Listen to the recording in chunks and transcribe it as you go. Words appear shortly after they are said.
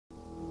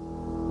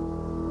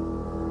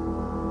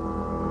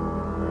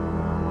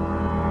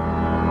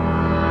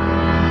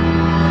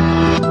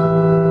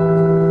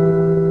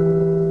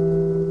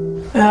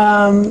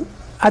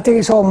I think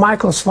it's all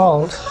Michael's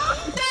fault.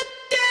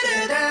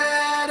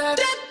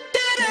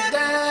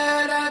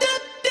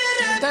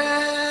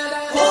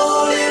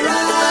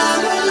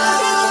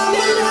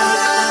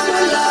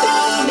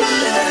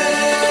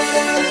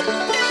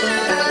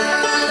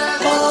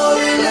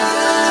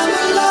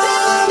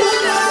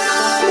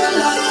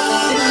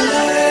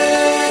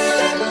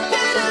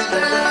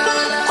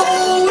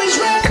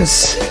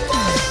 Because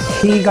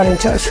he got in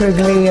touch with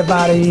me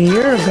about a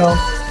year ago.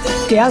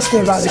 He asked me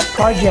about this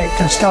project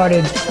I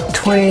started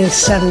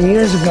 27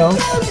 years ago,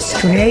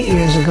 28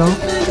 years ago.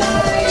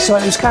 So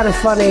it was kind of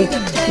funny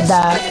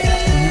that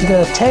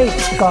the tape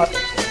got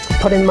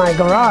put in my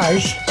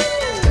garage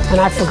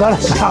and I forgot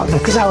about it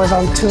because I was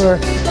on tour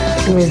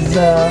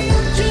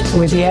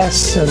with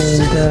Yes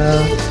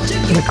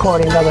and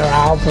recording other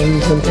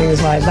albums and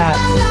things like that.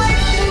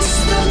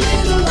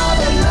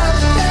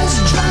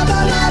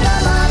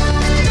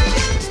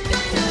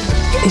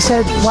 He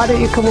said, why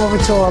don't you come over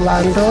to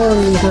Orlando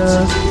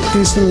and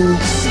do some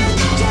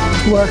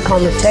work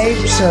on the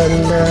tapes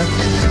and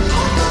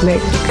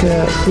make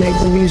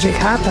the music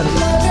happen.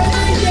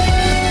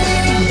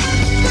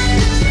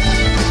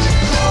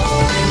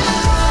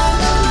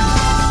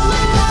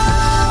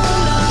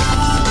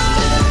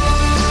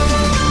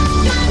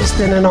 It's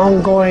been an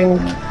ongoing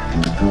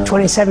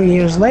 27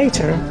 years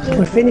later,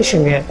 we're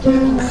finishing it.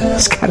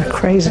 It's kind of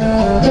crazy.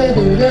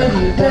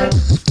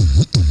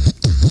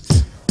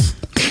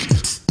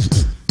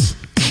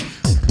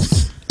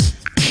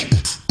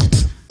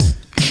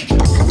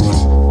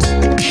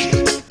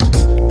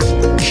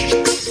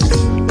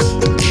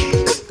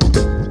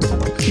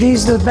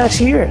 These are the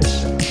best years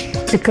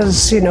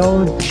because, you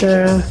know,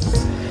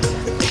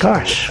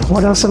 gosh,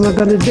 what else am I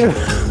going to do?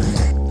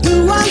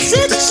 Who was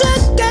it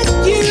said that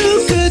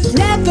you could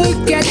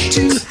never get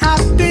too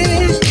happy?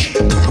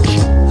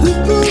 Who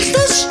rules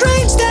the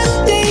strings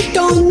that they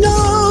don't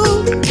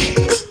know?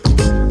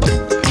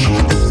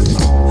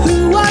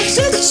 Who was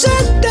it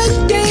said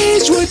that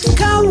days would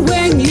come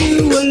when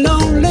you were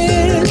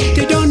lonely?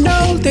 They don't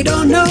know, they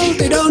don't know,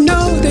 they don't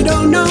know, they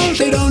don't know,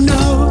 they don't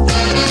know.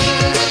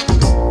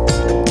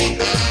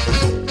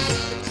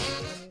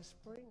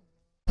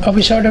 Are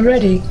we sort of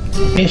ready?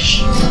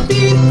 Ish.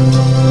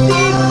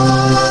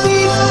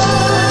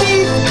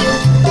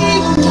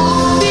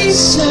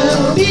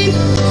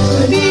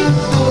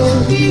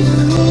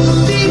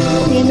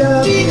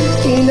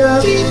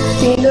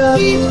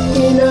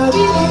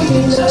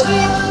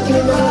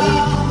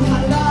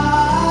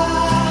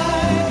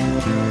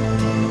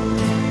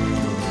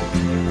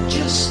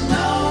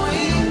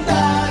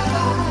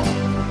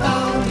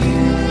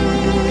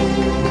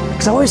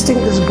 Because I always think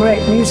there's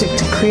great music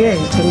to create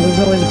and there's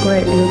always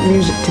great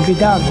music to be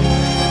done.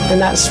 And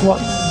that's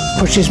what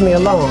pushes me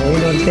along, you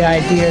know, the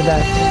idea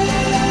that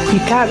you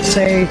can't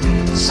say,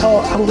 oh,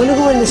 I'm going to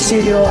go in the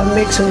studio and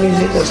make some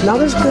music that's not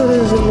as good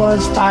as it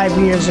was 5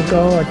 years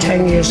ago or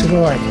 10 years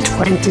ago or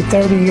 20,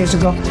 30 years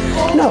ago.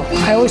 No,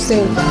 I always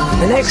think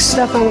the next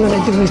stuff I'm going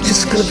to do is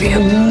just going to be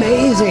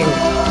amazing.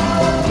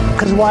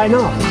 Because why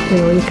not? You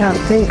know, you can't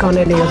think on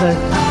any other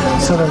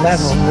sort of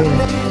level,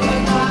 really.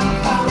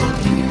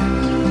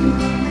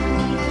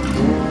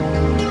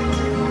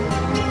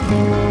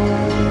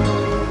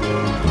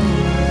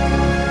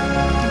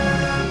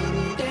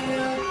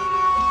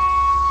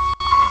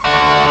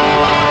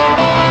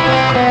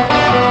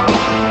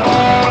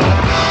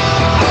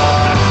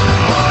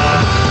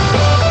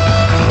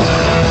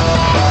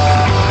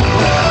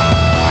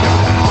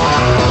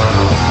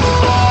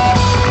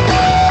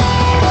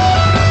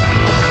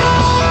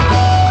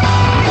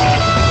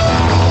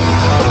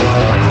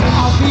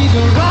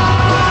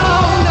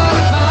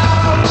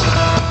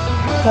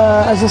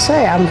 As I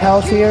say, I'm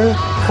healthier,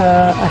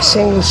 I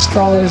sing as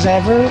strong as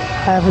ever, I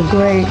have a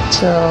great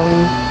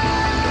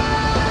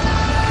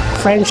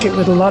friendship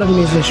with a lot of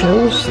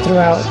musicians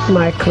throughout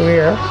my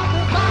career,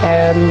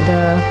 and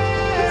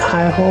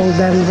I hold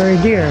them very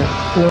dear.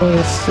 You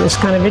know, it's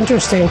kind of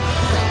interesting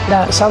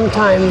that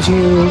sometimes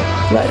you,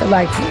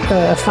 like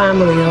a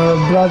family or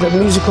a brother,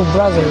 musical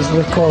brothers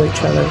we call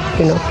each other,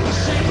 you know.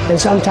 And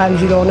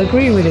sometimes you don't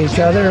agree with each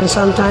other, and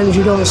sometimes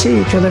you don't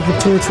see each other for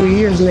 2 or 3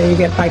 years, and then you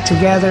get back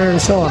together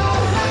and so on.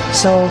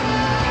 So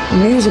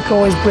music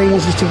always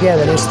brings you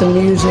together. It's the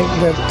music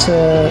that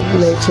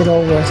makes it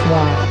all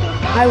worthwhile.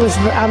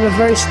 I'm a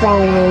very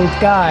strong-willed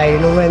guy. You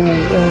know,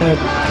 when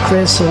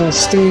Chris and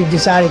Steve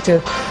decided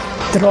to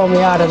throw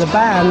me out of the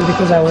band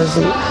because I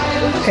wasn't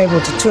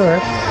able to tour,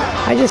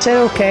 I just said,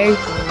 okay,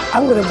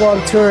 I'm going to go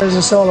on tour as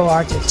a solo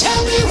artist.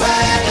 Tell me,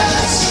 where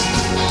does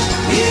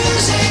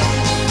music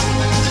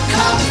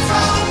come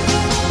from?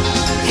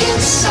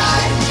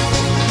 Inside,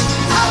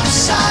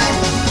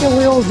 outside? You know,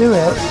 we all do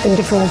it in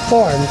different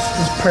forms.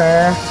 There's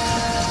prayer,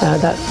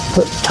 that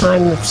put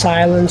time of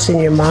silence in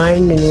your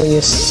mind, and when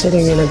you're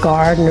sitting in a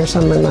garden or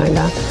something like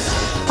that.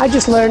 I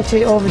just learned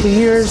to, over the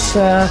years,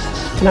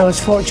 and I was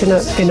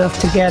fortunate enough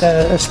to get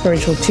a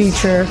spiritual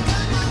teacher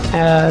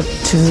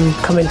to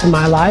come into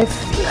my life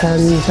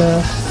and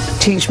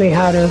teach me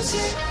how to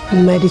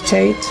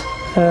meditate,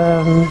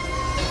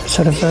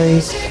 sort of very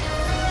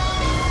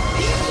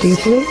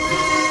deeply.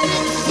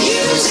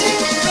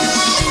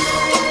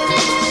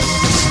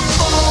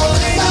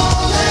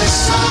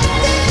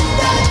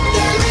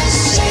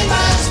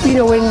 You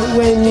know,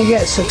 when you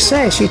get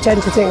success, you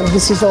tend to think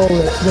this is all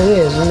that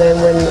there is, and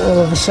then when all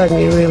of a sudden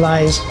you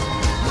realize,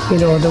 you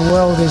know, the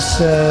world is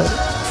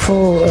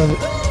full of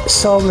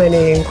so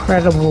many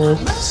incredible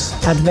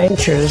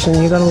adventures, and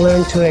you've got to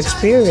learn to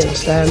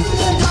experience them.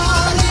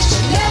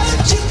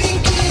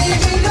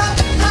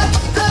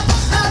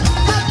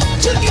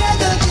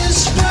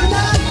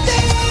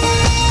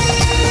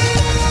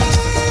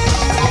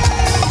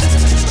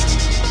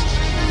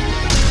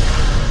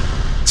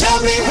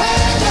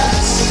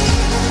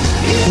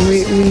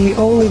 We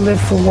only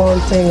live for one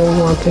thing and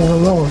one thing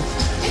alone,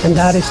 and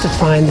that is to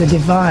find the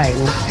divine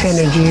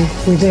energy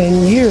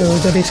within you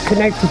that is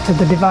connected to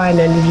the divine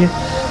energy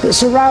that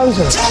surrounds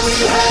us.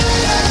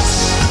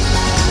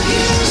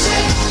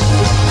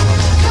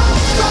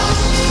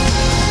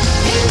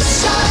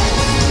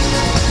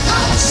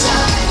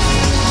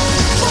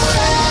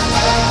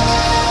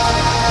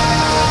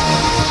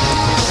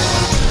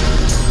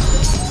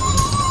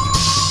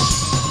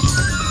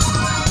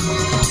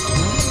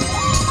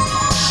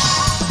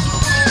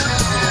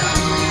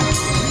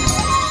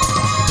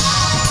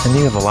 And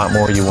you have a lot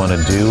more you want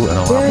to do and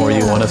a lot more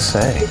you want to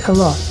say. A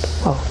lot.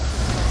 Well,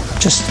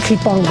 just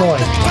keep on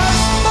going.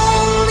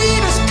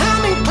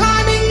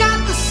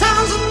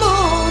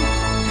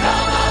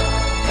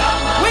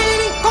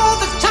 Waiting for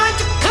the time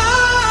to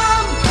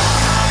come.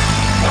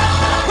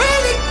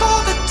 Waiting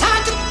for the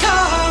time to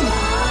come.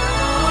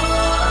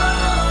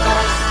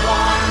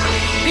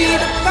 Be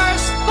the